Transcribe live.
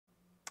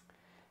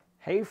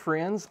Hey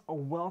friends,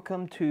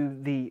 welcome to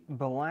the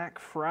Black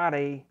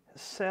Friday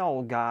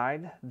sale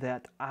guide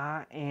that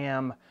I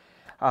am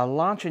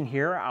launching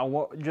here.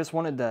 Just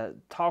wanted to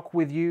talk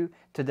with you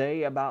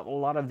today about a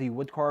lot of the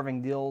wood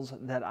carving deals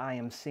that I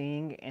am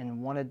seeing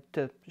and wanted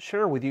to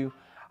share with you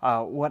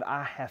what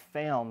I have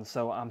found.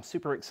 So I'm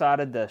super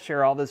excited to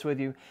share all this with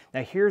you.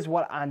 Now here's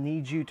what I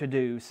need you to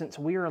do. Since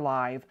we are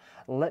live,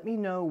 let me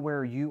know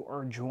where you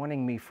are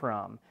joining me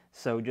from.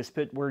 So just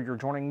put where you're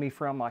joining me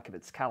from, like if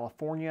it's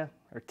California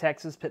or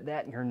Texas, put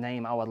that in your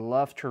name. I would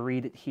love to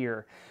read it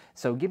here.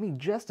 So give me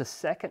just a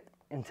second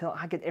until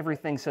I get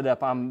everything set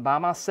up. I'm by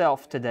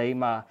myself today.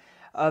 My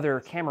other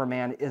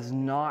cameraman is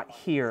not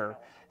here.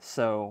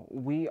 So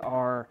we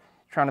are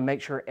trying to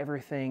make sure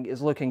everything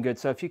is looking good.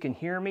 So if you can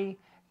hear me,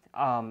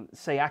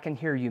 say I can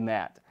hear you,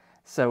 Matt.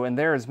 So, and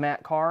there is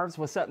Matt Carves.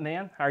 What's up,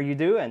 man? How are you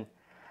doing?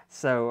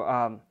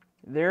 So,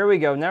 there we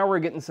go. Now we're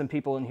getting some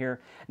people in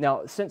here.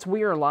 Now, since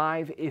we are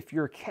live, if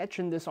you're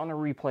catching this on a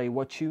replay,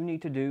 what you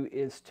need to do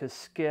is to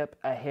skip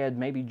ahead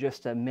maybe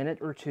just a minute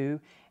or two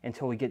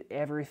until we get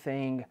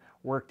everything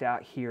worked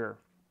out here.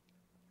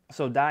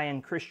 So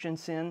Diane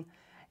Christensen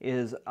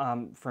is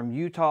from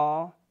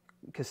Utah.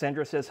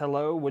 Cassandra says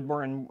hello.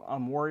 Woodburn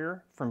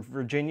Warrior from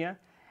Virginia.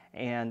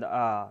 And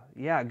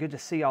yeah, good to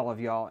see all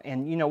of y'all.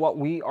 And you know what?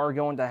 We are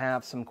going to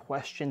have some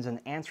questions and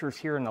answers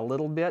here in a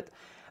little bit.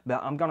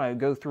 But I'm going to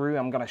go through,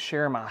 I'm going to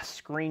share my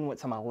screen,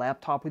 what's on my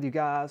laptop with you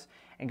guys,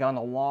 and going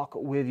to walk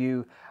with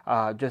you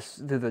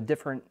just through the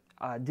different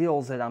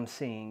deals that I'm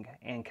seeing.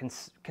 And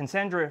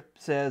Cassandra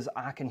says,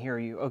 I can hear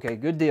you. Okay,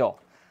 good deal.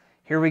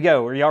 Here we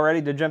go. Are y'all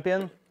ready to jump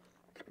in?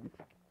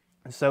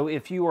 So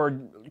if you are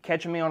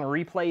catching me on a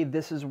replay,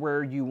 this is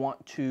where you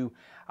want to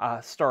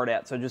start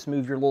at. So just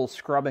move your little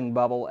scrubbing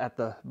bubble at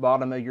the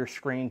bottom of your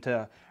screen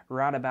to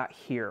right about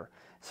here.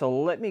 So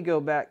let me go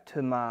back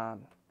to my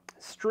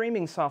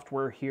streaming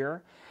software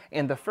here,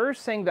 and the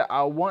first thing that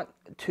I want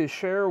to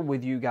share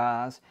with you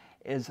guys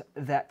is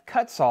that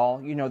cut saw.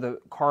 You know,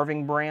 the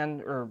carving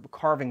brand or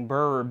carving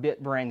burr or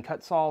bit brand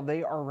cut saw,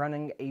 they are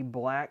running a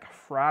Black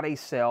Friday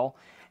sale.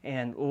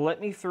 And let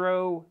me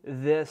throw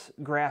this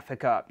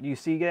graphic up. You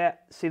see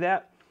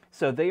that?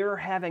 So they are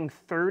having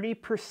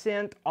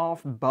 30%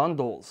 off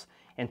bundles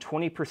and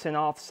 20%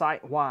 off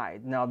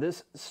site-wide. Now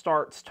this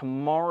starts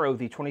tomorrow,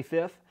 the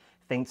 25th,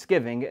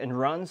 Thanksgiving, and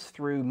runs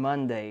through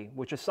Monday,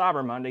 which is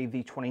Cyber Monday,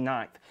 the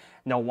 29th.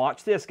 Now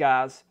watch this,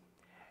 guys.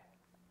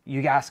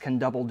 You guys can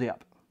double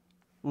dip.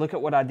 Look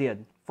at what I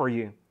did for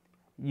you.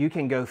 You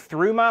can go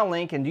through my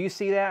link, and do you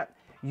see that?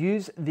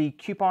 Use the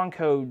coupon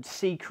code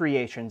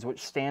CCreations,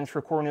 which stands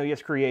for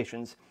Cornelius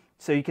Creations.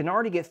 So you can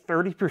already get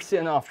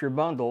 30% off your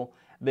bundle,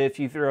 but if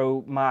you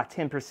throw my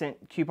 10%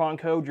 coupon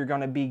code, you're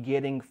going to be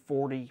getting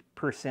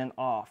 40%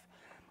 off.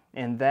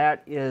 And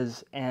that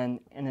is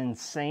an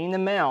insane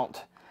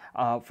amount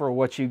for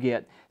what you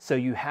get. So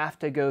you have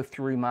to go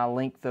through my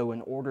link though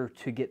in order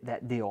to get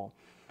that deal.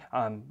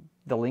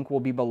 The link will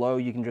be below.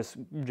 You can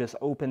just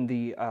open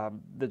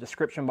the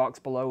description box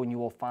below and you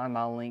will find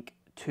my link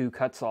to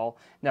Cutsall.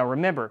 Now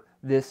remember,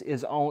 this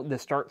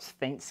starts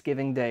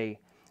Thanksgiving Day.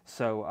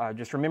 So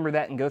just remember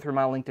that and go through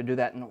my link to do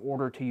that in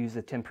order to use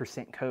the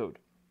 10% code.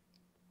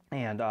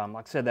 And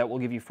like I said, that will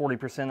give you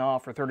 40%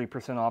 off or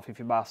 30% off if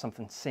you buy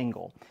something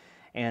single.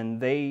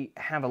 And they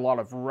have a lot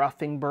of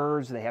roughing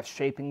burrs. They have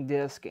shaping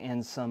disc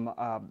and some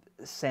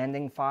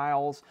sanding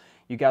files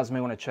you guys may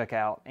want to check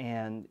out.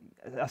 And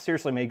I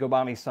seriously may go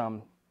buy me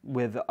some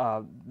with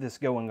this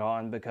going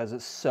on because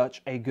it's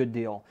such a good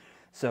deal.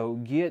 So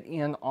get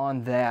in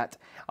on that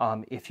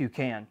if you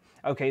can.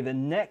 Okay, the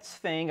next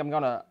thing I'm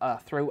going to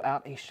throw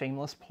out a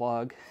shameless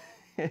plug.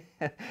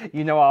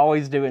 You know I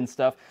always do and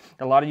stuff.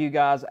 A lot of you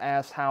guys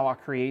ask how I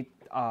create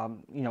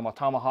you know, my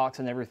tomahawks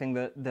and everything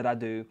that I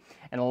do,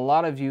 and a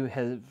lot of you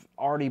have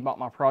already bought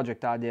my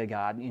project idea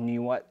guide. And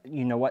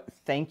you know what?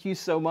 Thank you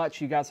so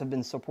much. You guys have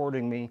been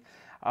supporting me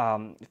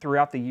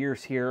throughout the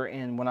years here.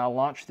 And when I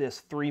launched this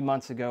 3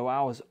 months ago,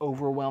 I was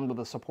overwhelmed with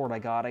the support I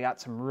got. I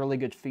got some really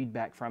good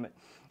feedback from it,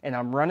 and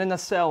I'm running a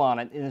sale on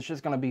it, and it's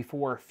just going to be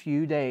for a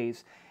few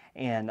days.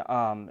 And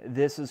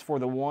this is for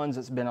the ones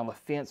that's been on the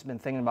fence, been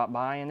thinking about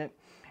buying it.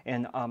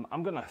 And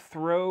I'm going to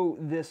throw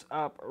this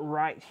up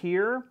right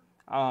here.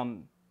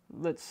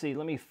 Let's see,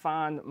 let me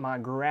find my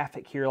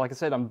graphic here. Like I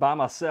said, I'm by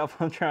myself.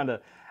 I'm trying to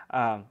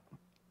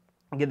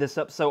get this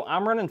up. So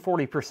I'm running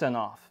 40%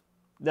 off.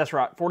 That's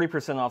right,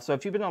 40% off. So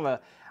if you've been on the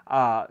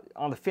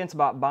fence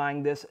about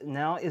buying this,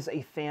 now is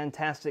a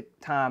fantastic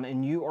time,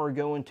 and you are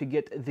going to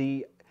get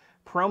the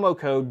promo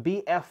code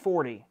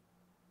BF40.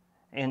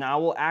 And I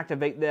will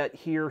activate that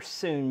here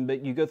soon,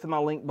 but you go through my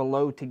link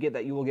below to get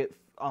that. You will get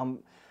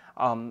 40%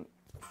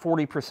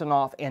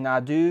 off. And I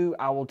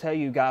will tell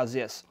you guys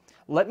this.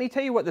 Let me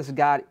tell you what this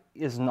guide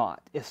is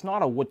not. It's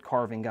not a wood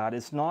carving guide.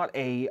 It's not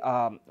a,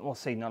 we'll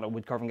say not a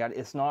wood carving guide.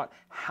 It's not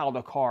how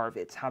to carve.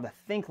 It's how to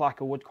think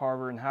like a wood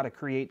carver and how to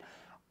create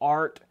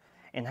art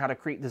and how to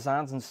create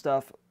designs and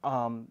stuff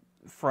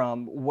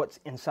from what's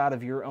inside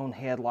of your own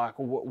head, like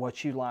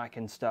what you like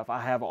and stuff.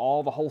 I have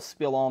all the whole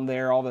spiel on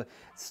there, all the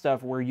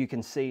stuff where you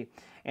can see.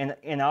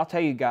 And I'll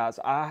tell you guys,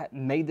 I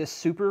made this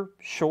super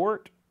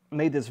short,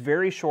 made this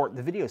very short.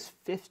 The video is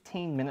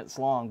 15 minutes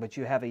long, but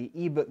you have an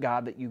ebook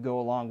guide that you go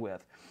along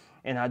with.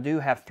 And I do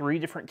have 3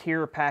 different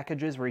tier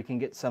packages where you can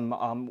get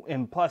some,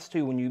 and plus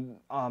too, when you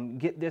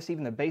get this,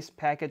 even the base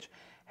package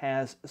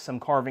has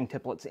some carving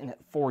templates in it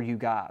for you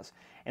guys.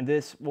 And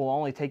this will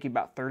only take you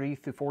about 30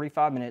 to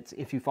 45 minutes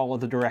if you follow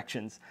the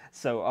directions.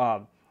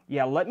 So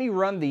yeah, let me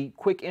run the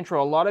quick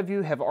intro. A lot of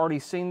you have already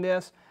seen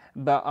this,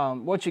 but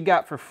what you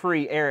got for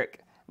free, Eric,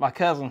 my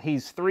cousin,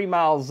 he's 3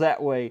 miles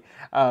that way.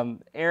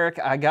 Eric,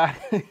 I got,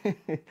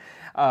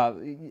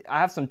 I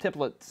have some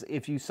templates.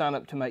 If you sign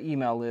up to my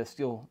email list,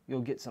 you'll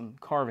get some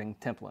carving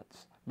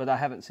templates. But I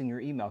haven't seen your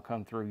email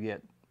come through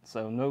yet,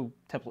 so no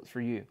templates for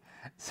you.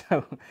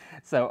 So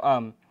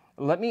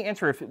let me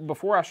enter.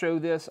 Before I show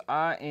this,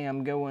 I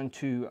am going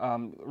to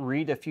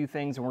read a few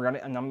things,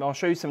 and I'm gonna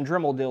show you some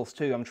dremel deals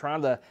too. I'm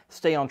trying to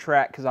stay on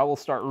track because I will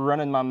start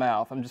running my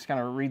mouth. I'm just kind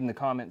of reading the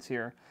comments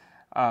here.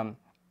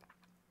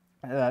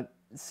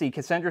 See,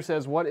 Cassandra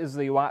says, what is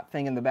the white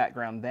thing in the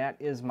background? That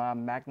is my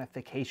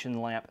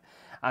magnification lamp.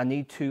 I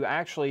need to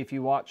actually, if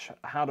you watch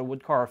how to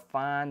woodcarve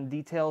fine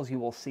details, you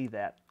will see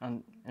that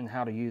and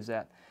how to use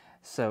that.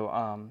 So,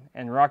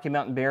 and Rocky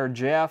Mountain Bear,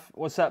 Jeff,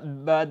 what's up,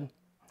 bud?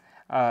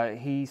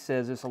 He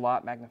says it's a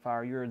light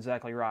magnifier. You're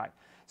exactly right.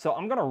 So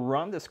I'm going to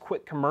run this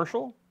quick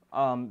commercial.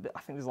 I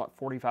think it's like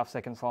 45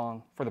 seconds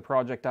long for the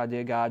project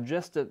idea guide,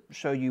 just to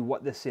show you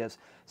what this is.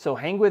 So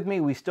hang with me.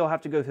 We still have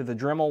to go through the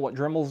Dremel, what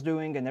Dremel's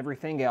doing, and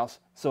everything else.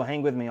 So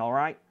hang with me, all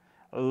right?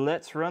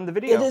 Let's run the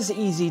video. It is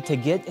easy to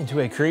get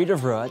into a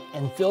creative rut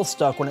and feel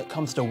stuck when it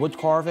comes to wood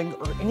carving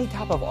or any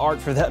type of art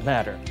for that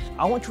matter.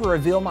 I want to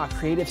reveal my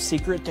creative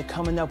secret to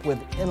coming up with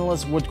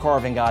endless wood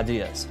carving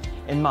ideas.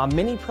 In my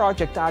mini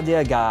project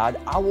idea guide,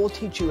 I will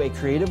teach you a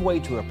creative way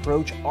to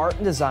approach art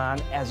and design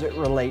as it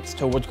relates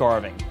to wood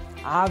carving.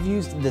 I've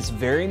used this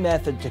very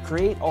method to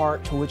create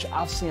art to which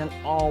I've seen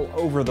all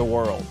over the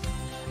world.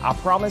 I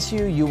promise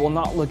you, you will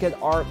not look at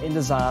art and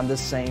design the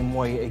same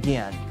way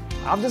again.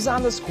 I've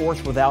designed this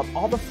course without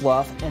all the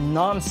fluff and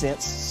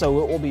nonsense,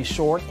 so it will be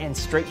short and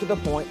straight to the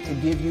point to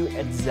give you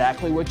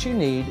exactly what you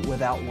need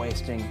without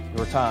wasting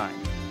your time.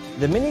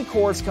 The mini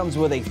course comes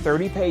with a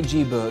 30-page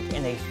ebook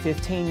and a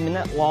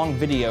 15-minute long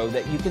video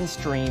that you can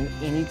stream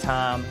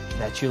anytime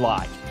that you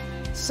like.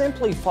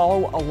 Simply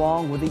follow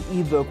along with the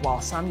ebook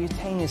while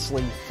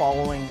simultaneously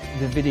following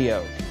the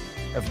video.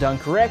 If done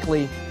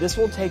correctly, this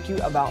will take you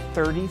about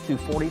 30 to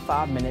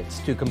 45 minutes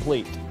to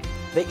complete.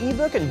 The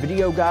ebook and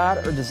video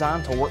guide are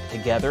designed to work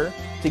together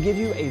to give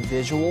you a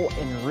visual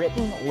and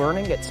written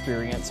learning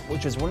experience,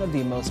 which is one of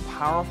the most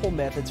powerful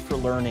methods for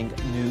learning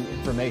new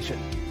information.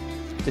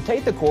 To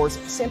take the course,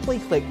 simply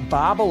click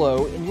Buy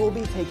below and you will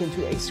be taken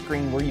to a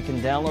screen where you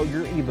can download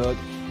your ebook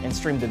and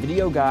stream the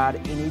video guide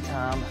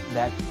anytime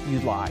that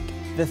you'd like.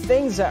 The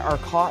things that are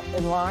caught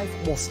in life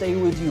will stay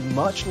with you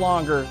much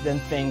longer than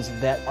things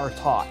that are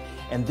taught.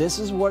 And this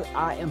is what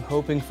I am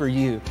hoping for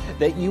you,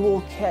 that you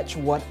will catch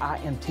what I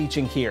am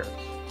teaching here.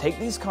 Take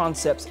these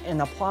concepts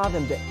and apply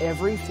them to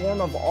every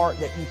form of art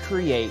that you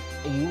create,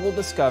 and you will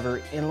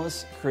discover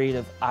endless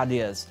creative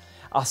ideas.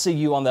 I'll see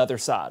you on the other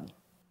side.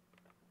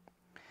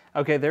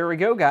 Okay, there we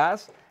go,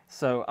 guys.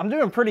 So I'm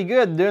doing pretty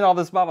good doing all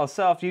this by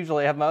myself.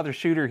 Usually I have my other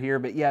shooter here,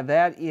 but yeah,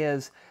 that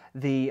is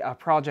the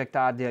project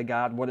idea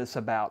guide, what it's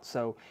about.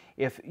 So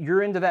if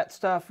you're into that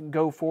stuff,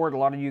 go for it. A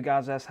lot of you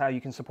guys ask how you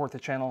can support the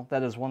channel.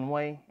 That is one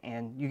way,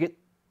 and you get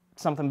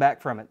something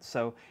back from it.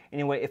 So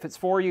anyway, if it's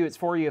for you, it's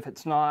for you. If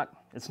it's not,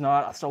 it's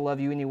not. I still love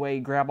you anyway.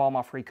 Grab all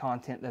my free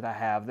content that I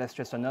have. That's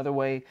just another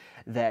way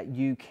that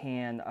you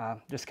can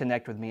just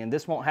connect with me. And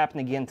this won't happen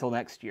again until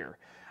next year.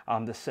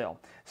 The sale.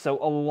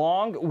 So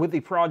along with the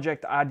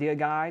project idea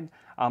guide,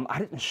 I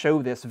didn't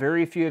show this.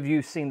 Very few of you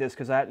have seen this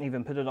because I hadn't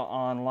even put it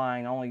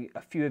online. Only a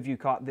few of you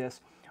caught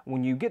this.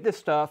 When you get this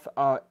stuff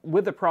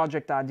with the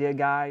project idea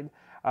guide,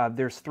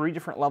 there's 3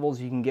 different levels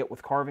you can get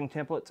with carving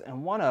templates,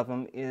 and one of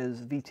them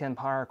is the 10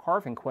 Empire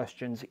Carving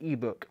Questions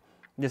ebook.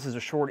 This is a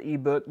short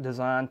ebook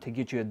designed to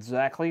get you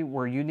exactly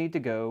where you need to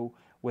go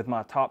with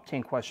my top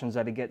 10 questions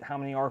that I get. How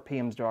many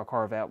RPMs do I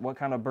carve out? What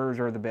kind of burrs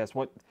are the best?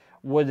 What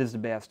wood is the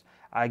best?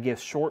 I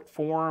give short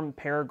form,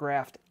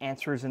 paragraphed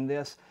answers in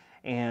this,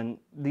 and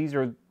these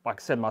are, like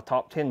I said, my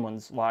top 10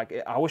 ones. Like,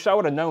 I wish I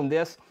would have known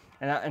this,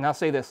 and I'll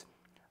say this,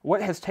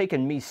 what has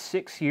taken me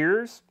 6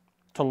 years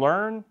to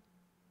learn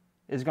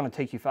is going to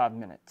take you 5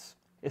 minutes.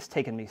 It's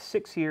taken me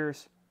 6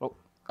 years, well,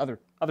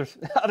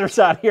 other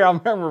side here,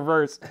 I'm in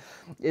reverse.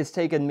 It's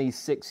taken me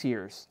 6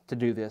 years to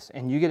do this,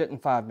 and you get it in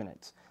 5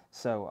 minutes.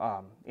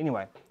 So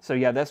anyway, so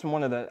yeah, that's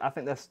one of the, I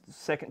think that's the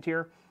second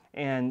tier.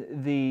 And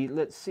the,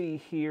 let's see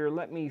here,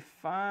 let me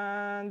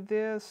find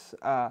this.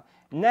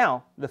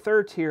 Now, the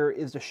third tier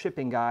is the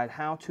shipping guide,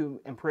 how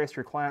to impress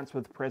your clients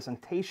with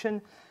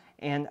presentation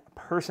and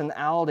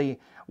personality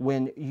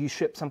when you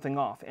ship something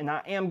off. And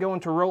I am going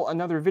to roll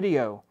another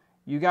video.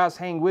 You guys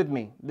hang with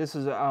me. This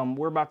is,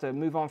 we're about to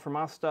move on from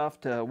my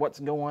stuff to what's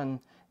going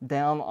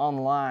down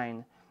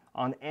online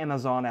on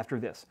Amazon after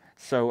this.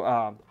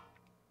 So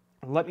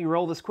let me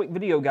roll this quick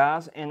video,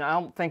 guys. And I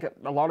don't think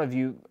a lot of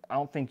you, I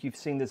don't think you've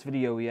seen this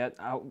video yet.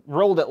 I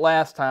rolled it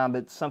last time,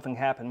 but something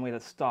happened. We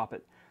had to stop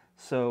it.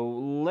 So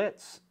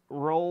let's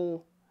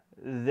roll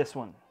this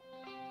one.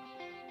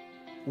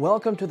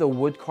 Welcome to the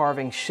wood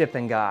carving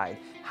shipping guide,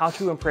 how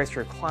to impress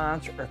your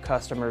clients or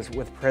customers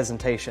with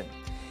presentation.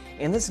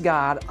 In this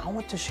guide, I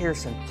want to share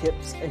some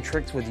tips and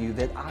tricks with you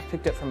that I've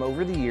picked up from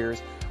over the years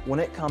when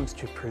it comes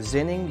to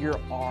presenting your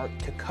art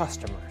to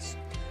customers.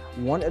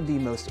 One of the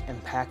most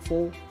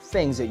impactful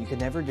things that you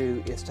can ever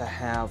do is to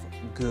have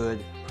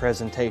good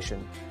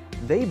presentation.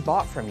 They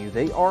bought from you.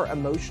 They are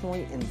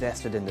emotionally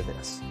invested into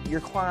this.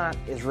 Your client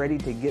is ready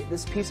to get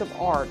this piece of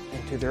art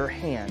into their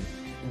hand.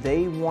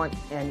 They want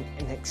an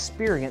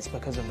experience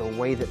because of the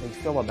way that they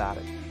feel about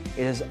it.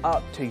 It is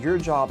up to your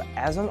job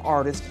as an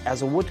artist,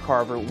 as a wood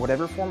carver,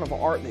 whatever form of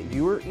art that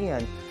you are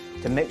in,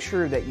 to make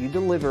sure that you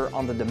deliver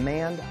on the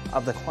demand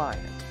of the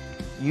client.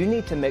 You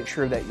need to make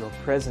sure that your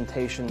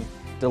presentation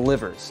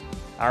delivers.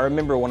 I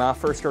remember when I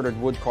first started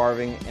wood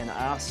carving and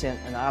I sent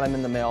an item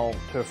in the mail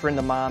to a friend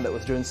of mine that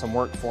was doing some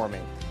work for me.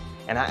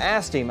 And I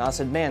asked him, I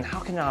said, man, how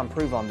can I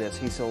improve on this?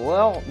 He said,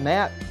 well,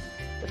 Matt,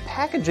 the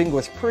packaging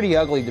was pretty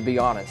ugly, to be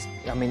honest.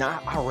 I mean,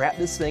 I wrapped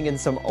this thing in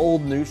some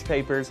old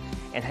newspapers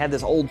and had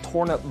this old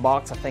torn up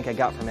box I think I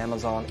got from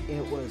Amazon.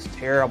 It was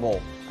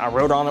terrible. I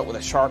wrote on it with a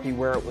Sharpie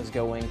where it was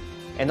going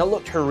and it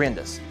looked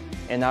horrendous.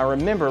 And I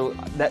remember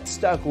that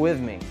stuck with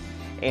me.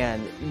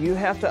 And you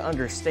have to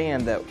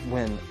understand that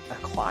when a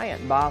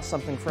client buys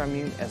something from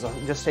you, as I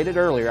just stated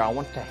earlier, I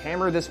want to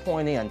hammer this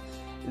point in,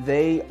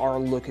 they are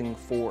looking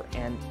for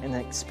an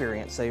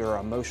experience. They are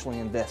emotionally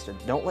invested.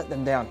 Don't let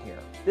them down here.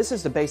 This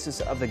is the basis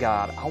of the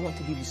guide. I want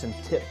to give you some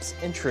tips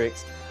and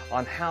tricks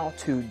on how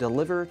to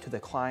deliver to the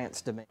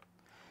client's demand.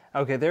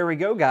 Okay, there we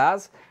go,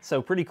 guys.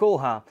 So pretty cool,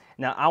 huh?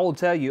 Now, I will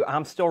tell you,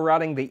 I'm still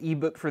writing the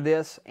ebook for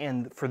this,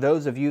 and for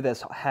those of you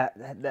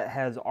that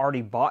has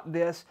already bought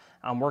this,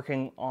 I'm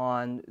working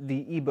on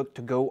the ebook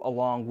to go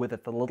along with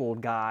it, the little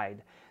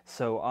guide.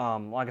 So,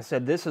 like I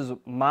said, this is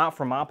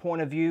from my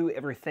point of view,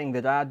 everything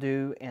that I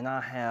do, and I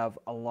have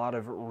a lot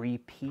of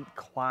repeat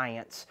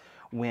clients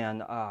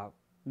when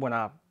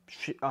I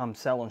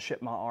sell and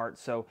ship my art.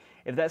 So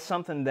if that's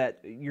something that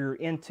you're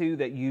into,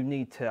 that you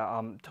need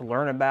to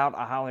learn about,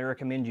 I highly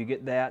recommend you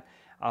get that.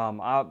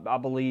 I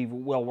believe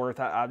well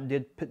worth. I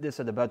did put this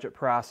at a budget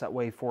price, that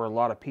way for a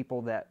lot of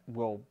people that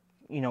will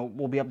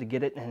be able to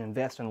get it and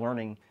invest in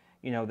learning,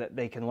 that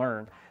they can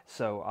learn.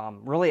 So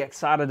I'm really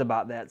excited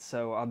about that.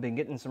 So I've been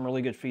getting some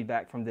really good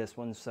feedback from this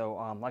one.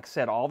 So like I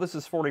said, all this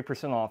is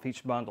 40% off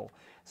each bundle.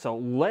 So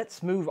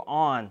let's move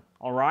on.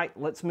 All right,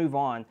 let's move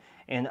on.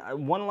 And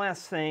one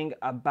last thing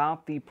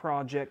about the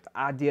project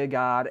idea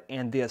guide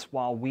and this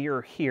while we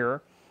are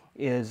here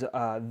is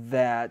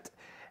that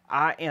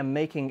I am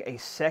making a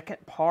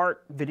second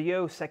part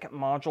video, second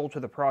module to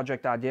the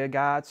project idea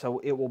guide, so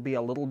it will be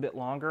a little bit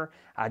longer.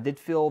 I did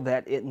feel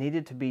that it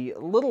needed to be a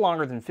little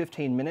longer than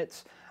 15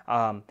 minutes,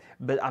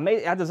 but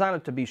I designed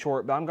it to be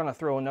short, but I'm going to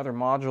throw another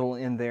module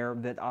in there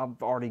that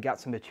I've already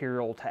got some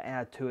material to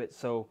add to it.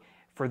 So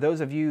for those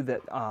of you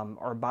that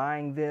are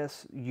buying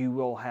this, you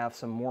will have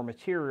some more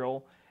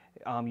material.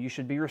 You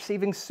should be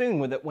receiving soon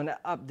with it when it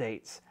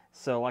updates.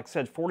 So like I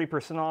said,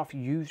 40% off,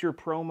 use your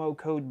promo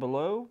code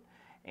below,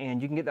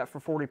 and you can get that for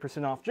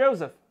 40% off.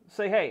 Joseph,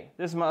 say hey,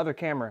 this is my other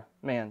camera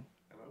man.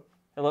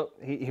 Hello.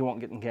 He won't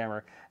get in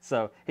camera.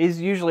 So he's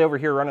usually over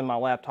here running my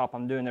laptop.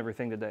 I'm doing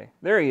everything today.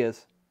 There he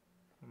is.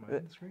 Am I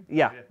on the screen?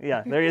 Yeah,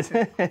 there he is.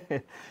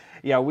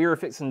 Yeah, we were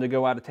fixing to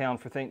go out of town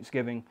for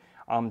Thanksgiving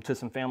to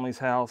some family's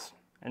house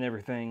and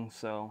everything.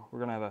 So we're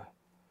going to have a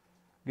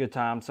good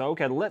time. So,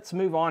 okay, let's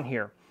move on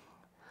here.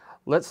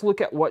 Let's look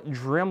at what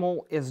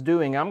Dremel is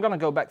doing. I'm going to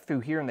go back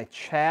through here in the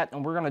chat,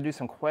 and we're going to do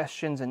some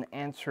questions and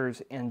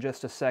answers in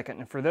just a second.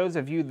 And for those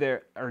of you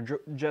that are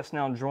just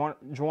now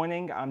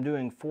joining, I'm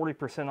doing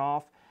 40%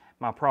 off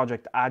my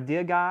project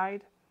idea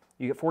guide.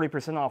 You get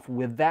 40% off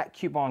with that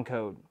coupon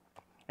code.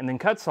 And then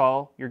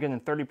Cutsall, you're getting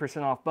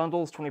 30% off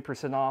bundles,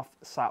 20% off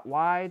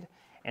site-wide,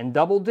 and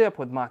double dip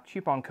with my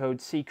coupon code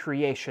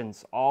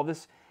CCreations. All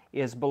this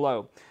is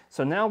below.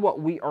 So now what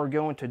we are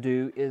going to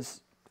do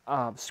is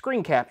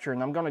screen capture,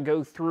 and I'm going to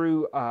go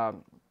through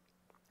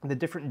the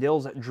different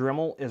deals that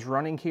Dremel is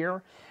running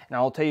here. And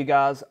I'll tell you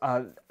guys,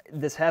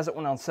 this hasn't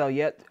went on sale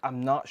yet.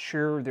 I'm not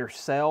sure their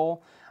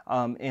sale,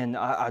 and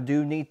I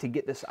do need to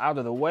get this out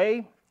of the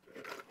way.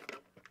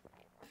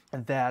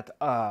 That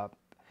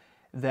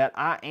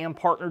I am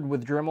partnered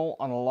with Dremel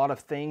on a lot of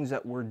things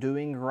that we're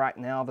doing right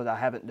now that I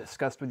haven't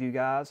discussed with you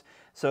guys.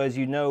 So as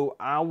you know,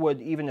 I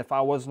would, even if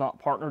I was not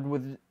partnered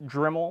with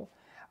Dremel,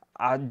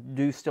 I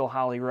do still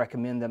highly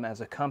recommend them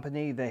as a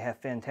company. They have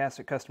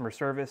fantastic customer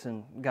service.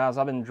 And guys,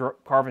 I've been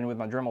carving with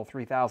my Dremel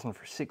 3000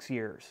 for 6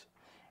 years,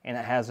 and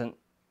it hasn't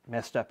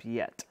messed up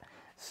yet.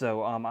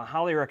 So I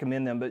highly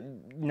recommend them, but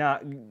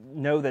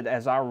know that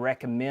as I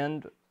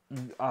recommend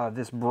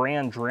this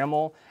brand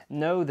Dremel,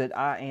 know that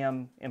I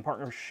am in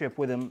partnership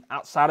with them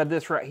outside of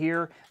this right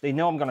here. They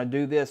know I'm going to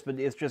do this, but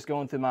it's just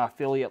going through my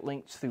affiliate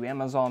links through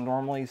Amazon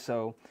normally.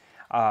 So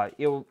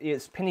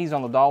It's pennies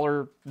on the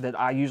dollar that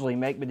I usually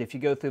make, but if you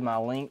go through my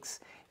links,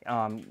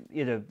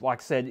 like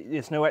I said,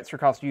 it's no extra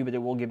cost to you, but it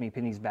will give me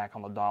pennies back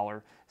on the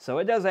dollar. So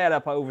it does add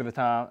up over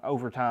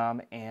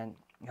time, and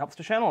it helps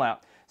the channel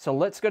out. So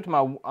let's go to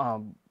my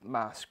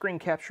my screen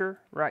capture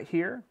right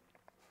here.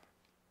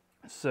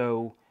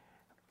 So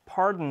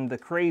pardon the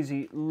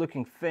crazy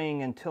looking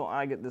thing until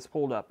I get this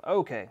pulled up.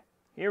 Okay,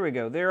 here we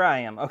go. There I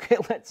am. Okay,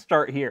 let's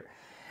start here.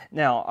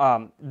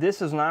 Now,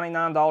 this is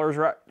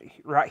 $99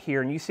 right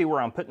here, and you see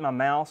where I'm putting my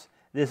mouse.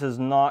 This is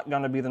not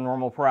going to be the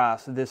normal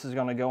price. This is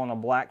going to go on a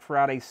Black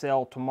Friday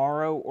sale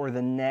tomorrow or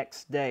the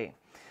next day.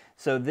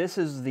 So this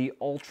is the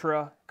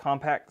Ultra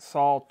Compact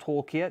Saw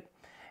Toolkit,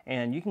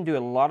 and you can do a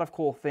lot of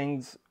cool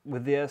things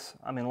with this.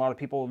 I mean, a lot of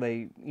people,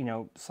 they,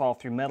 saw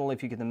through metal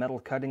if you get the metal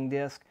cutting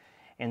disc,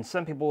 and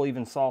some people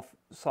even saw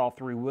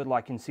through wood,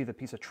 like you can see the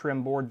piece of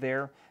trim board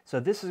there. So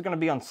this is going to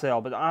be on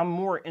sale, but I'm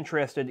more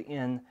interested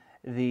in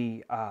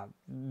the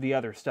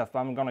other stuff.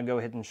 I'm going to go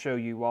ahead and show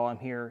you while I'm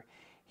here.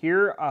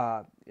 Here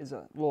is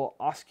a little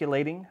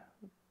osculating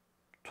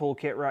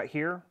toolkit right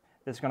here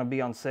that's going to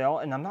be on sale,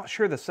 and I'm not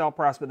sure the sale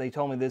price, but they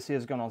told me this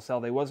is going on sale.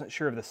 They wasn't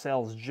sure of the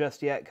sales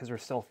just yet because they're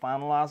still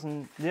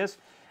finalizing this,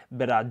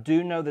 but I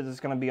do know that it's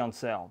going to be on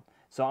sale.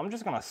 So I'm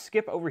just going to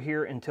skip over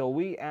here until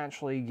we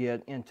actually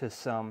get into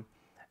some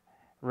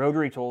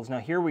rotary tools. Now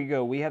here we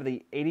go. We have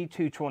the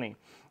 8220.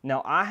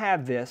 Now I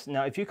have this.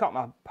 Now if you caught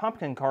my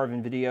pumpkin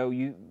carving video,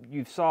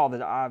 you saw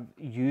that I've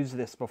used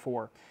this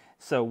before.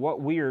 So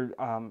what we're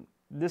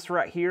this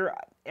right here,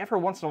 every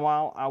once in a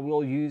while I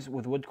will use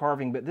with wood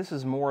carving, but this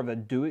is more of a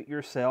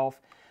do-it-yourself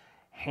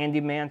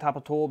handyman type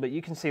of tool. But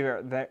you can see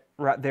that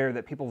right there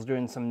that people's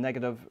doing some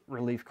negative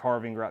relief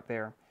carving right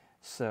there.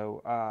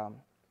 So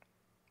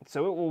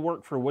so it will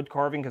work for wood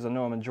carving because I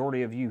know a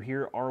majority of you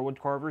here are wood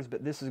carvers,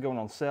 but this is going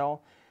on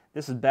sale.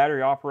 This is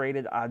battery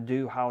operated. I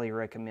do highly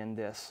recommend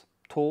this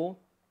tool.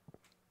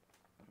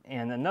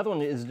 And another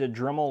one is the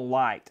Dremel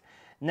Lite.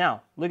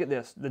 Now, look at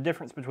this, the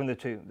difference between the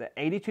two. The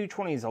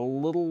 8220 is a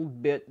little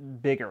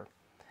bit bigger,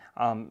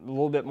 a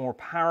little bit more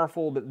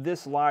powerful, but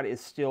this light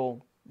is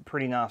still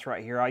pretty nice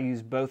right here. I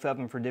use both of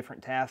them for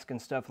different tasks and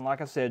stuff. And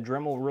like I said,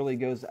 Dremel really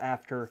goes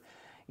after,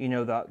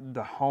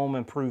 the home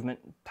improvement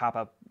type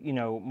of,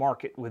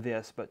 market with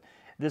this. But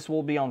this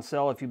will be on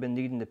sale if you've been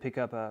needing to pick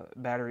up a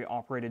battery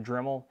operated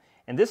Dremel.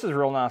 And this is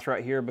real nice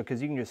right here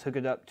because you can just hook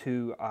it up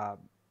to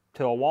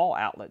a wall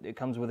outlet. It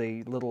comes with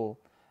a little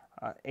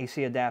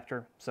AC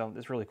adapter, so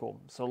it's really cool.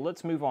 So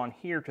let's move on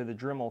here to the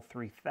Dremel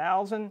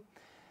 3000.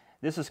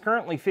 This is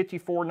currently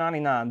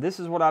 $54.99. This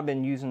is what I've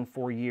been using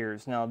for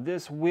years. Now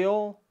this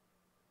will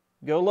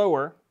go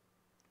lower,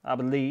 I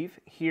believe,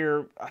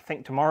 here, I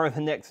think tomorrow or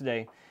the next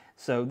day.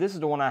 So this is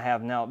the one I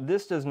have. Now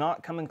this does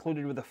not come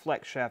included with the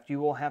flex shaft. You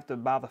will have to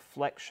buy the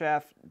flex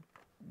shaft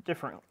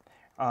different.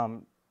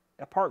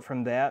 Apart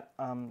from that,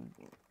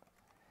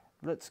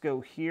 let's go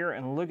here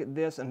and look at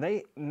this, and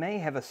they may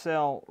have a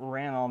sale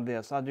ran on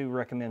this. I do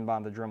recommend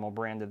buying the Dremel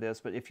brand of this,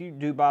 but if you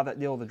do buy that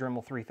deal with the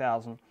Dremel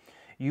 3000,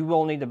 you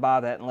will need to buy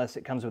that unless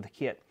it comes with a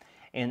kit.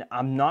 And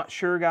I'm not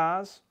sure,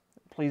 guys,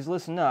 please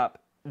listen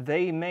up,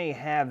 they may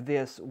have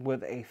this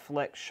with a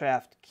flex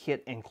shaft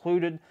kit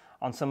included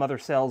on some other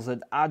sales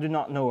that I do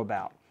not know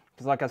about.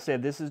 Because like I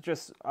said, this is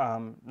just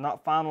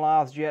not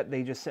finalized yet.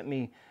 They just sent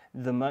me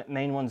the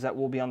main ones that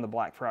will be on the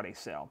Black Friday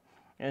sale.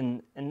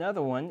 And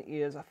another one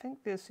is, I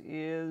think this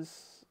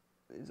is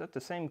that the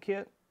same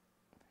kit?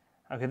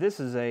 Okay, this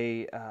is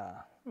a,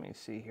 let me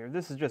see here.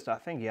 This is just, I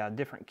think, yeah, a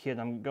different kit.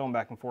 I'm going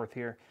back and forth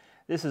here.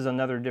 This is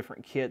another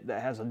different kit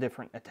that has a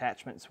different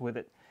attachments with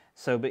it.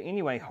 So, but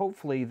anyway,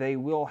 hopefully they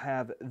will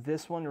have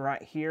this one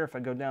right here. If I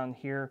go down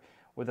here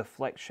with a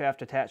flex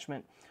shaft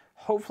attachment,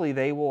 hopefully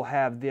they will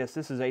have this.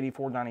 This is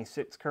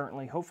 $84.96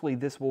 currently. Hopefully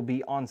this will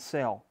be on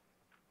sale.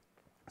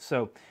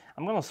 So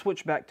I'm going to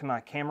switch back to my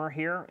camera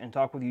here and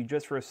talk with you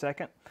just for a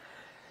second.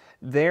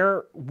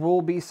 There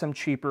will be some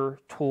cheaper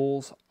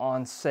tools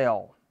on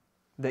sale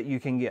that you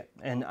can get.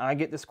 And I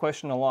get this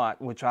question a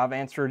lot, which I've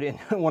answered in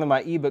one of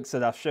my ebooks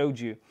that I've showed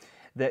you,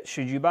 that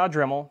should you buy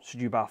Dremel, should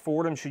you buy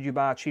Fordham, should you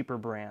buy a cheaper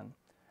brand?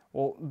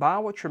 Well, buy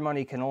what your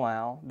money can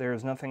allow.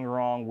 There's nothing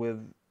wrong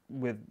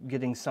with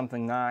getting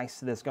something nice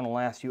that's going to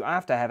last you. I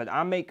have to have it.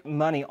 I make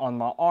money on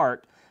my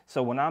art,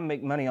 so when I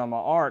make money on my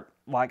art,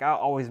 like, I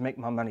always make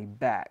my money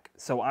back.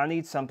 So I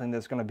need something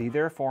that's going to be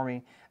there for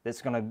me,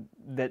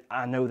 that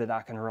I know that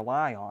I can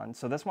rely on.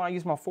 So that's why I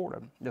use my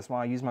Fordham. That's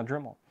why I use my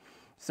Dremel.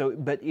 So,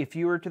 but if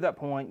you are to that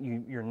point,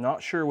 you're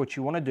not sure what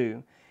you want to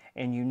do,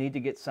 and you need to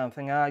get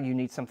something, you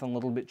need something a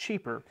little bit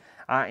cheaper,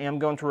 I am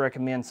going to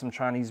recommend some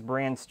Chinese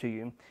brands to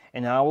you.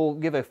 And I will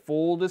give a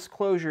full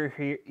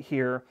disclosure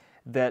here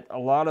that a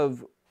lot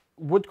of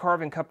wood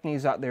carving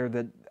companies out there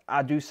that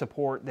I do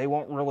support, they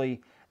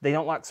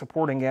don't like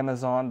supporting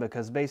Amazon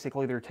because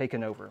basically they're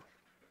taken over.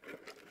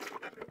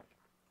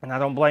 And I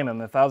don't blame them.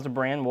 If I was a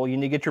brand, well, you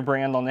need to get your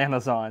brand on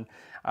Amazon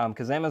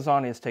because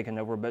Amazon is taken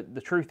over. But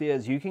the truth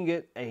is, you can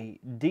get a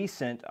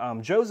decent,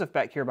 Joseph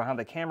back here behind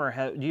the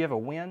camera, do you have a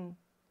Win?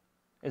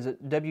 Is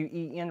it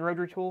W-E-N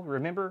rotary tool?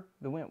 Remember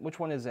the Win? Which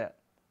one is that?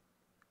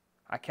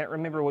 I can't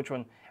remember which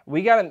one.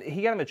 We got him.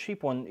 He got him a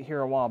cheap one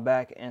here a while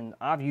back, and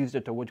I've used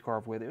it to wood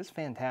carve with. It was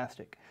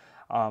fantastic.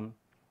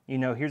 You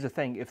know, here's the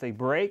thing: if they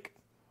break,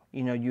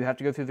 you know, you have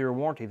to go through their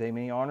warranty. They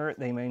may honor it,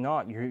 they may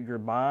not. You're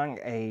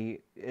buying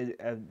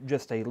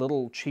just a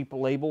little cheap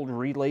labeled,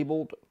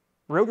 relabeled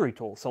rotary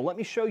tool. So let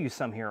me show you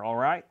some here. All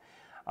right.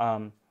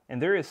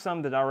 And there is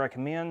some that I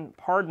recommend.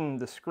 Pardon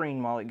the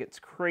screen while it gets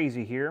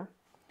crazy here.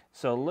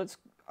 So let's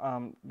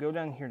go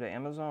down here to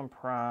Amazon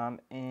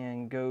Prime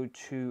and go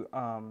to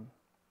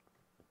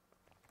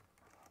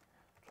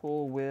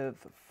tool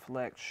with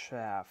flex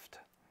shaft.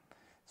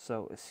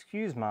 So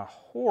excuse my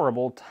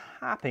horrible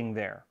typing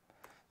there.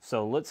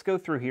 So let's go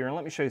through here and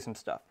let me show you some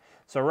stuff.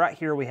 So right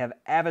here we have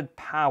Avid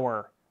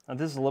Power. Now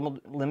this is a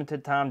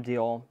limited time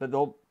deal, but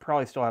they'll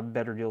probably still have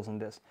better deals than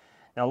this.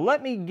 Now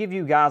let me give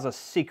you guys a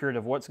secret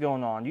of what's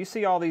going on. You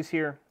see all these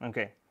here?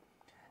 Okay.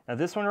 Now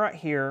this one right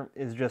here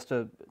is just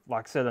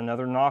like I said,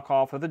 another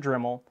knockoff of the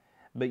Dremel.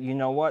 But you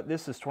know what?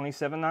 This is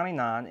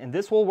 $27.99, and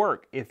this will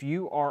work if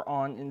you are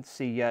on, and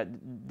see, yeah,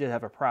 it did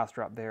have a price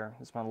drop there.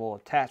 It's my little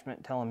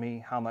attachment telling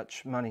me how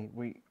much money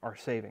we are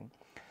saving.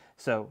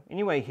 So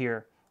anyway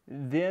here,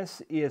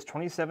 this is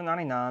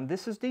 $27.99.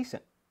 This is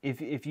decent.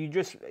 If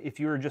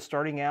you are just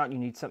starting out, you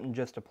need something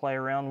just to play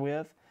around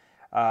with.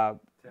 Yeah,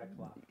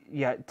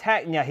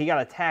 he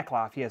got a tack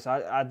life. Yes,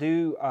 I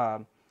do.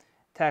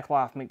 Tack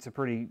life makes a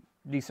pretty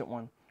decent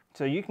one.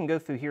 So you can go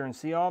through here and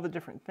see all the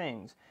different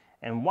things.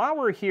 And while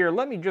we're here,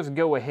 let me just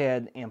go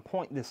ahead and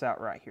point this out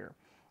right here.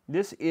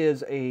 This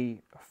is a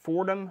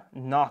Fordham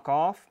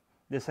knockoff.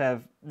 This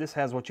has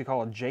what you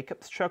call a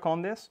Jacobs chuck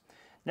on this.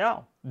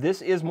 Now,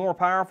 this is more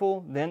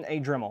powerful than a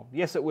Dremel.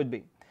 Yes, it would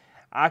be.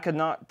 I could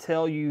not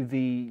tell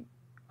you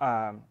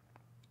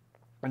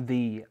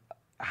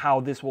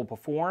how this will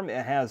perform.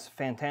 It has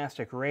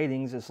fantastic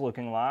ratings, it's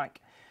looking like.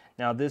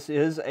 Now, this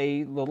is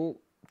a little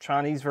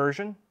Chinese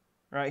version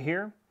right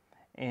here.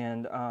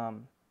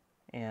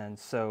 And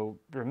so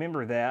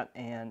remember that,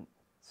 and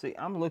see,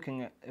 I'm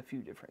looking at a few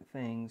different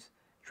things,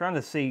 trying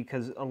to see,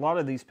 because a lot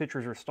of these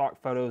pictures are stock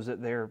photos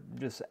that they're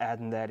just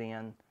adding that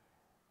in.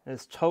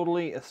 It's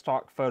totally a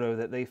stock photo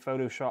that they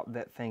photoshopped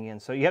that thing in.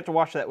 So you have to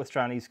watch that with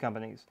Chinese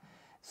companies.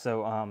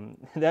 So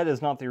that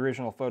is not the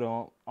original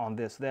photo on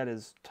this. That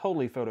is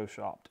totally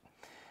photoshopped.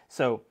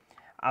 So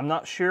I'm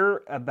not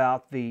sure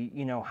about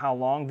how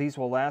long these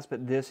will last,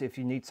 but this, if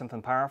you need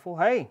something powerful,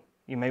 hey,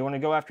 you may want to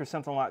go after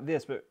something like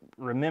this, but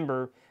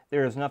remember,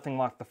 there is nothing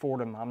like the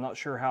Fordham. I'm not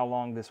sure how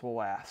long this will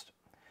last.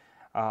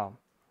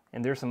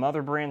 And there's some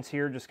other brands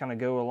here, just kind of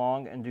go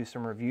along and do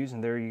some reviews,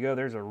 and there you go.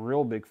 There's a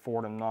real big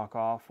Fordham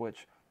knockoff,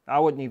 which I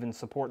wouldn't even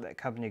support that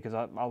company because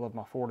I love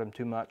my Fordham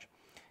too much.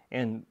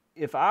 And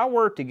if I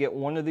were to get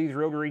one of these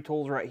rotary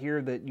tools right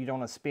here that you don't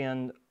want to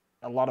spend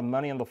a lot of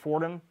money on the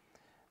Fordham,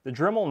 the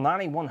Dremel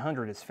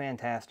 9100 is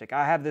fantastic.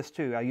 I have this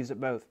too. I use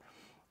it both.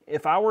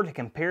 If I were to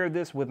compare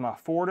this with my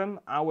Fordham,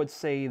 I would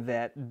say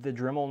that the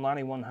Dremel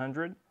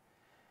 9100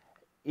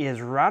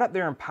 is right up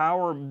there in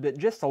power, but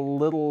just a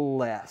little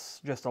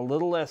less. Just a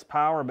little less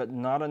power, but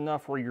not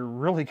enough where you're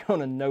really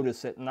going to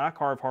notice it. And I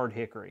carve hard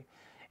hickory.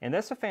 And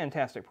that's a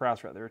fantastic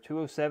price right there.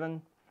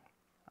 $207.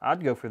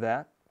 I'd go for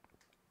that.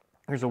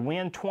 There's a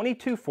Win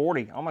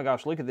 $22.40. Oh my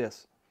gosh, look at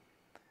this.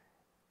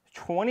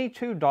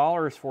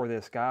 $22 for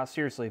this, guys.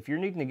 Seriously, if you're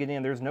needing to get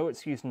in, there's no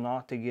excuse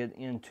not to get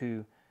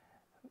into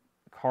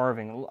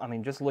carving. I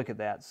mean, just look at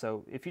that.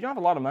 So if you don't have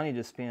a lot of money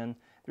to spend,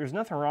 there's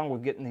nothing wrong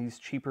with getting these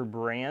cheaper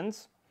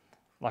brands.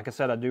 Like I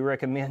said, I do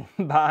recommend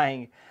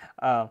buying,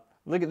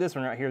 look at this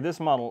one right here, this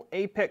model,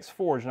 Apex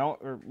Forge,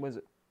 or was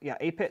it, yeah,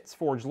 Apex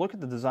Forge. Look at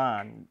the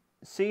design.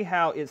 See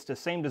how it's the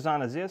same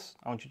design as this?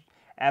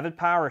 Avid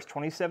Power is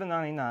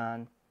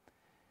 $27.99.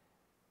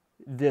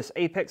 This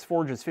Apex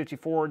Forge is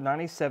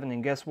 $54.97,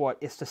 and guess what?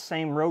 It's the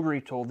same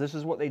rotary tool. This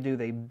is what they do.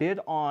 They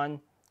bid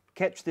on,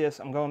 catch this,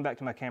 I'm going back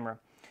to my camera.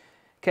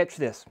 Catch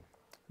this.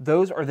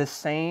 Those are the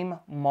same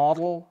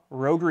model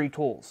rotary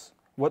tools.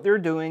 What they're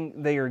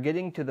doing, they are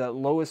getting to the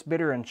lowest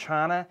bidder in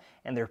China,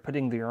 and they're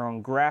putting their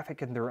own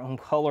graphic and their own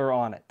color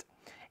on it.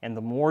 And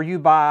the more you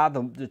buy,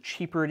 the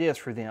cheaper it is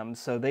for them.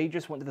 So they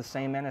just went to the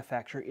same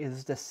manufacturer. It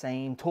is the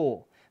same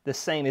tool. The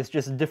same, it's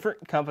just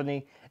different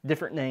company,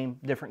 different name,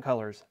 different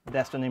colors.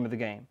 That's the name of the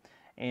game.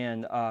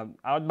 And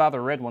I would buy the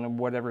red one, or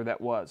whatever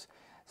that was.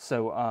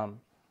 So,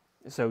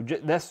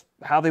 that's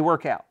how they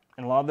work out.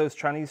 And a lot of those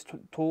Chinese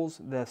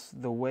tools, that's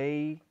the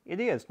way it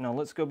is. Now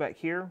let's go back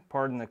here.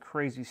 Pardon the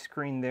crazy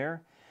screen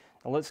there.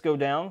 Now let's go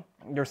down.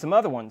 There's some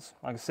other ones.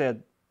 Like I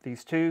said,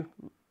 these two.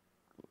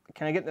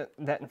 Can I get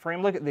that in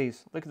frame? Look at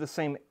these. Look at the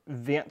same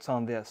vents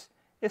on this.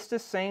 It's the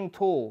same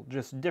tool,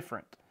 just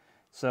different.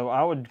 So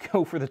I would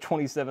go for the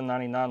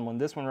 $27.99 one.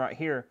 This one right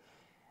here,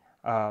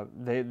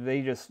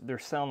 they're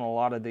selling a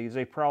lot of these.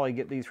 They probably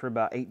get these for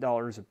about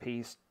 $8 a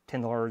piece,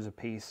 $10 a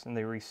piece, and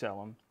they resell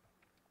them.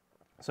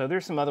 So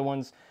there's some other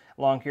ones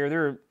along here.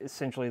 They're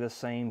essentially the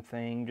same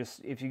thing.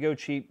 Just if you go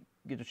cheap,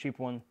 get a cheap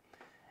one.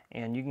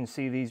 And you can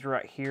see these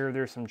right here.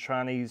 There's some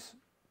Chinese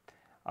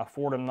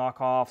Fordham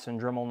knockoffs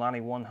and Dremel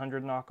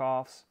 9100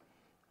 knockoffs.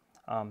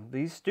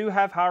 These do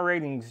have high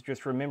ratings.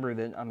 Just remember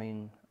that, I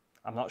mean,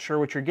 I'm not sure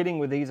what you're getting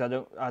with these. I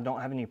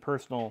don't have any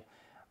personal,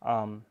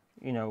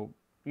 you know,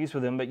 use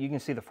with them, but you can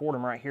see the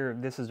Fordham right here.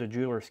 This is a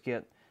jeweler's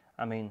kit.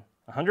 I mean,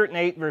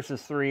 108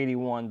 versus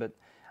 381, but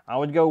I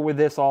would go with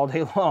this all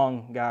day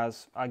long,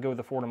 guys. I'd go with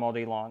the Fordham all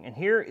day long. And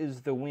here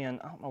is the Win.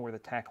 I don't know where the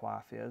tack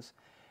life is,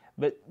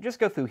 but just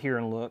go through here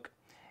and look.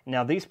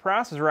 Now, these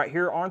prices right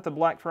here aren't the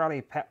Black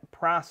Friday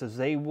prices.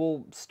 They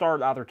will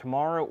start either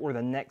tomorrow or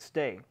the next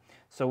day.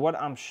 So what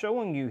I'm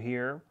showing you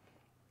here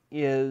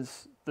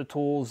is the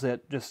tools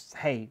that just,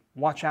 hey,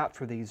 watch out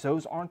for these.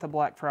 Those aren't the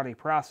Black Friday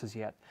prices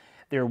yet.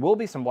 There will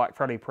be some Black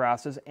Friday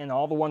prices, and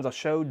all the ones I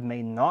showed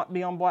may not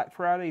be on Black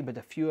Friday, but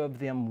a few of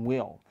them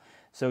will.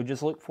 So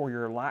just look for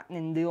your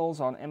lightning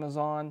deals on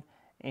Amazon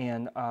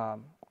and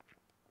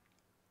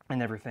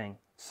everything.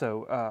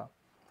 So,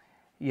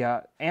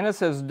 yeah, Anna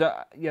says,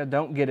 yeah,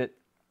 don't get it.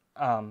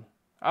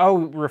 Oh,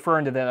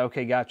 referring to that.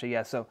 Okay, gotcha.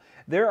 Yeah, so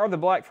there are the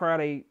Black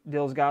Friday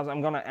deals, guys.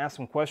 I'm going to ask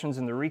some questions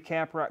in the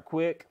recap right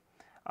quick.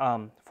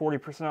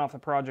 40% off the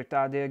project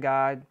idea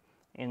guide,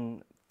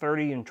 and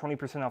 30 and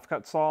 20% off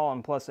cut saw,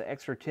 and plus the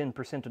extra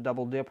 10% to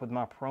double dip with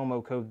my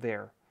promo code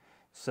there.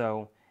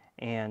 So,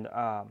 and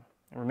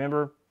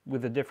remember,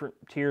 with the different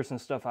tiers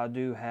and stuff, I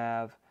do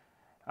have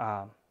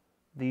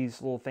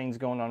these little things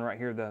going on right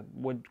here, the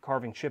wood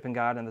carving shipping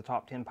guide and the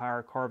top 10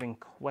 power carving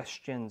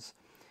questions.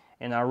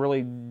 And I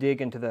really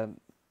dig into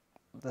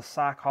the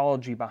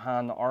psychology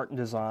behind the art and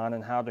design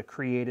and how to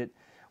create it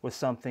with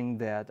something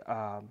that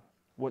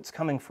what's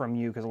coming from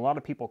you, because a lot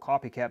of people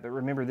copycat. But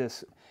remember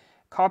this,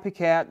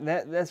 copycat,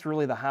 that's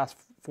really the highest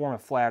form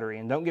of flattery.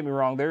 And don't get me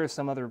wrong, there are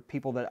some other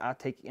people that I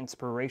take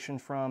inspiration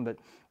from, but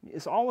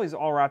it's always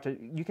all right to,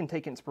 you can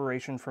take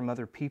inspiration from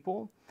other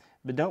people,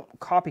 but don't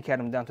copycat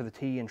them down to the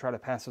T and try to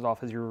pass it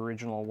off as your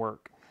original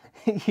work.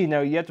 You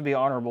know, you have to be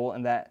honorable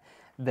in that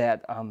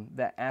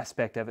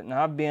aspect of it. And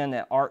I've been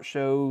at art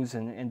shows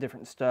and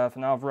different stuff,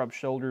 and I've rubbed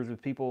shoulders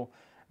with people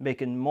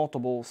making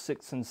multiple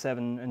 6 and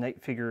 7 and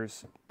 8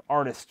 figures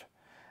artists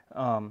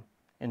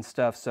and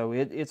stuff. So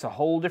it's a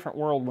whole different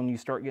world when you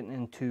start getting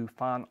into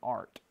fine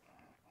art.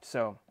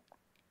 So,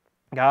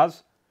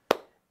 guys,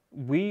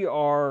 we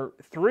are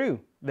through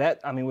that.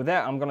 I mean, with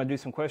that, I'm going to do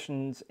some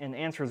questions and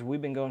answers.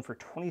 We've been going for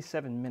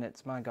 27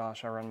 minutes. My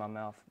gosh, I run my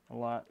mouth a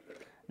lot.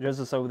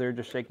 Joseph over there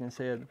just shaking his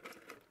head.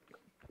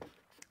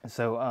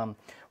 So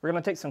we're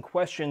going to take some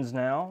questions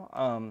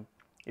now.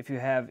 If you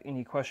have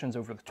any questions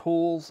over the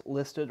tools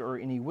listed or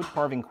any wood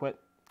carving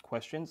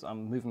questions,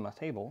 I'm moving my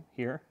table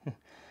here.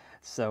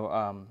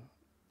 So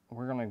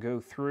we're going to go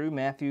through.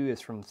 Matthew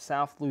is from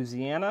South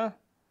Louisiana.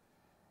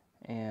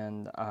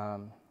 And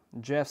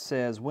Jeff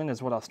says, Win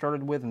is what I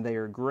started with, and they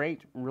are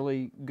great.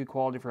 Really good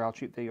quality for how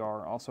cheap they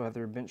are. Also have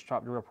their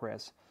benchtop drill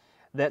press.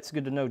 That's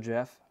good to know,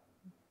 Jeff.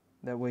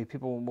 That way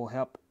people will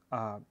help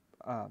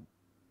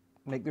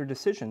make their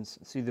decisions.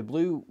 See, the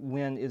blue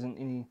Win isn't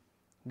any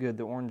good.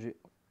 The orange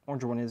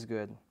one is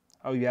good.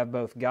 Oh, you have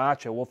both.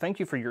 Gotcha. Well, thank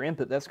you for your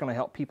input. That's going to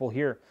help people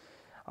here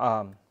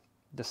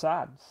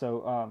decide.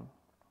 So,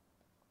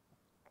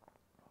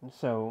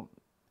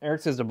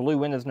 Eric says the blue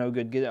Win is no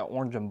good. Get that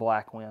orange and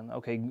black Win.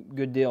 Okay,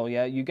 good deal.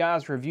 Yeah, you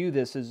guys review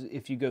this as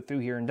if you go through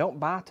here, and don't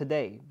buy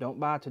today. Don't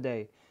buy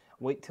today.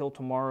 Wait till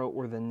tomorrow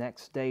or the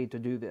next day to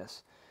do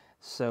this.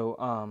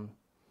 So,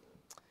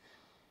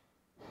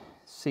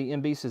 see,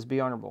 MB says be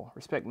honorable.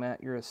 Respect,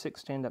 Matt. You're a sick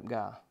stand-up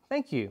guy.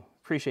 Thank you.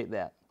 Appreciate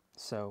that.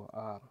 So,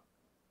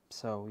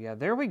 yeah,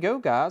 there we go,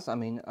 guys. I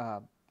mean,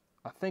 I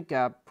think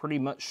I pretty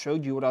much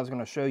showed you what I was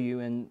going to show you,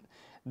 and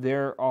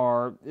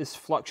it's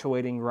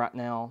fluctuating right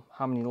now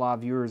how many live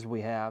viewers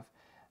we have,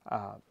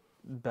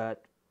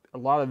 but a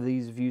lot of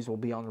these views will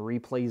be on the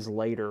replays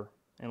later,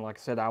 and like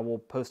I said, I will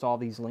post all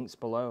these links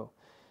below.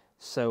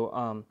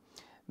 So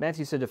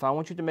Matthew said, if I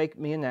want you to make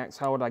me an axe,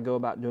 how would I go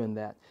about doing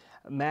that?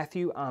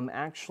 Matthew, I'm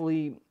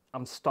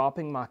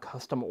stopping my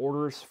custom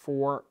orders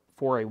for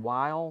a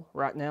while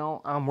right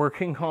now. I'm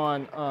working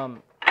on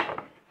oh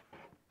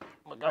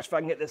my gosh, if I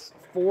can get this,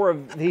 4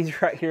 of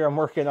these right here I'm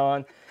working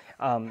on,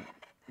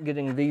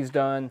 getting these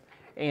done,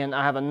 and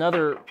I have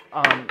another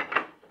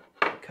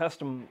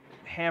custom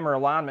hammer,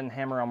 alignment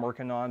hammer I'm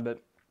working on,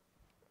 but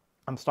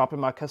I'm stopping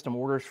my custom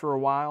orders for a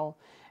while.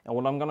 And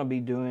what I'm going to be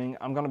doing,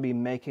 I'm going to be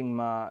making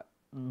my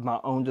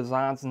own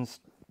designs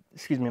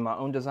and my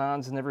own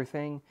designs and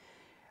everything,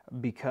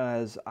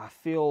 because I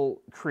feel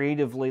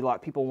creatively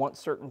like people want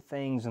certain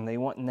things and they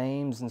want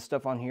names and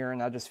stuff on here,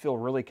 and I just feel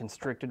really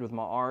constricted with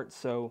my art.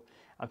 So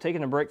I'm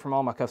taking a break from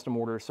all my custom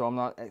orders, so I'm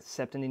not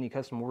accepting any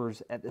custom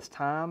orders at this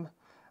time.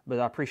 But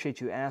I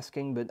appreciate you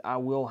asking, but I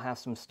will have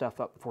some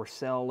stuff up for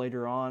sale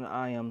later on.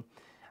 I'm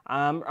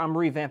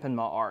revamping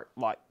my art,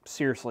 like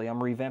seriously, I'm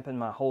revamping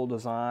my whole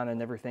design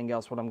and everything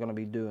else, what I'm going to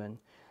be doing.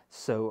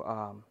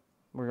 So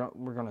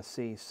we're going to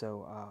see.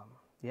 So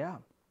yeah.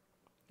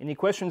 Any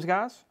questions,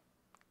 guys,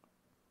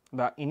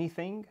 about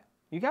anything?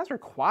 You guys are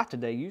quiet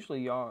today.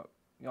 Usually y'all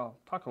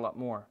talk a lot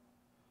more.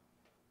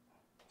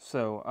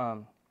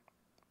 So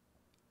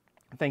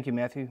thank you,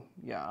 Matthew.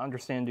 Yeah, I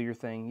understand. Do your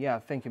thing. Yeah,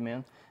 thank you,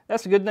 man.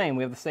 That's a good name.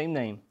 We have the same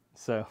name.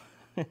 So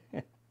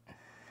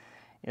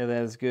Yeah,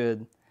 that is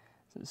good.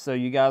 So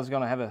you guys are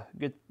going to have a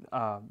good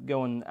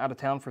going out of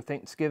town for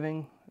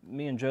Thanksgiving.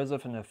 Me and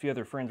Joseph and a few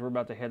other friends, we're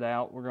about to head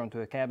out. We're going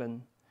to a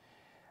cabin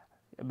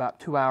about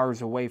 2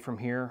 hours away from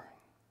here.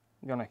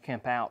 We're going to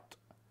camp out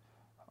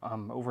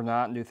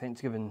overnight and do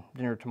Thanksgiving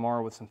dinner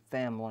tomorrow with some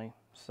family.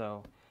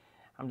 So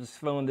I'm just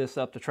throwing this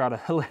up to try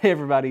to let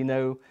everybody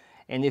know.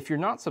 And if you're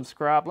not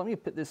subscribed, let me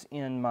put this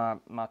in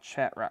my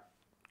chat right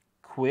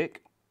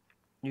quick.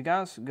 You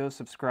guys go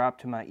subscribe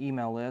to my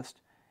email list.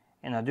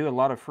 And I do a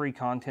lot of free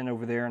content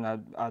over there, and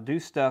I do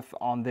stuff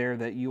on there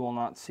that you will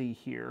not see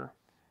here.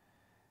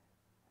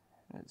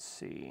 Let's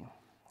see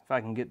if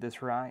I can get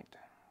this right.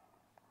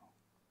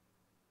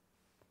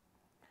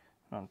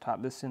 I'm going to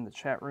type this in the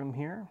chat room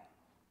here.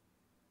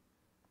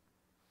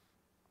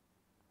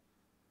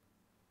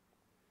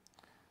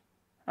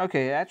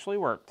 Okay, it actually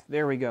worked.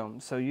 There we go.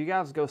 So you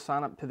guys go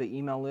sign up to the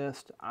email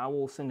list. I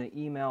will send an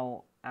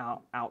email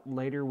out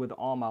later with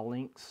all my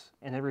links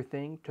and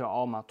everything to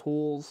all my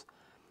tools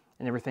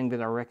and everything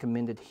that I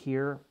recommended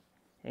here,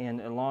 and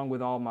along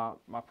with all my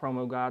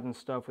promo guide and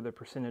stuff with a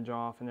percentage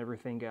off and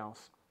everything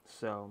else.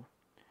 So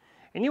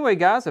anyway,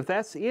 guys, if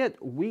that's it,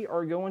 we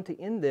are going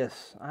to end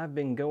this. I've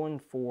been going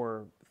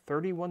for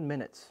 31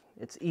 minutes.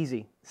 It's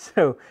easy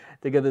so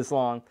to go this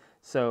long.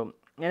 So,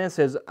 and it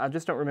says, I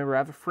just don't remember. I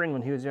have a friend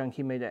when he was young,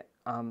 he made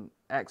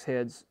axe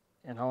heads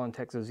in Holland,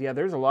 Texas. Yeah,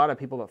 there's a lot of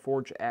people that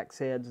forge axe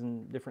heads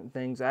and different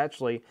things.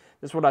 Actually,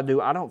 this is what I do.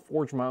 I don't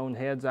forge my own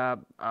heads. I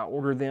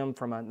order them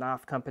from a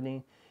knife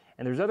company.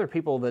 And there's other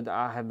people that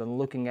I have been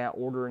looking at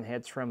ordering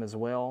heads from as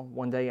well.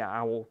 One day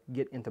I will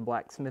get into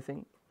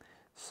blacksmithing.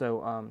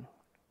 So,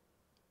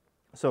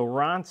 so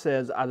Ron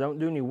says, I don't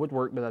do any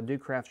woodwork, but I do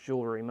craft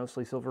jewelry,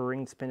 mostly silver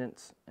rings,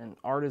 pendants, and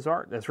art is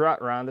art. That's right,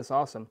 Ron. That's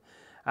awesome.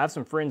 I have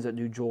some friends that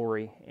do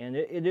jewelry, and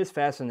it is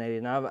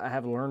fascinating. I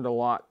have learned a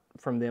lot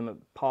from them at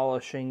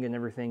polishing and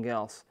everything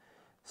else.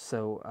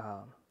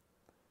 So,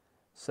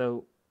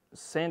 so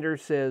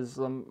Sanders says,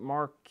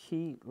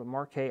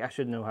 Lamarque, I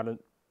should know how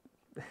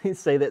to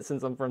say that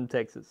since I'm from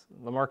Texas.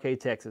 Lamarque,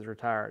 Texas,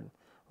 retired.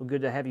 Well,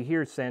 good to have you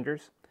here,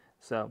 Sanders.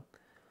 So,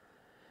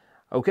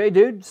 okay,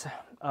 dudes,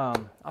 I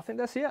think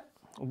that's it.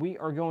 We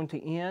are going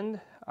to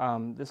end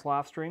this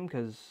live stream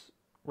because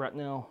right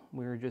now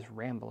we're just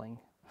rambling.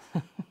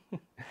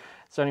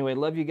 So anyway,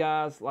 love you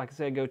guys. Like I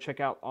said, go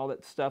check out all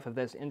that stuff if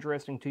that's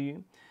interesting to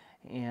you.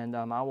 And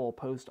I will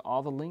post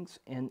all the links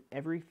and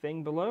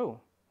everything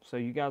below. So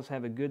you guys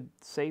have a good,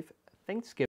 safe Thanksgiving.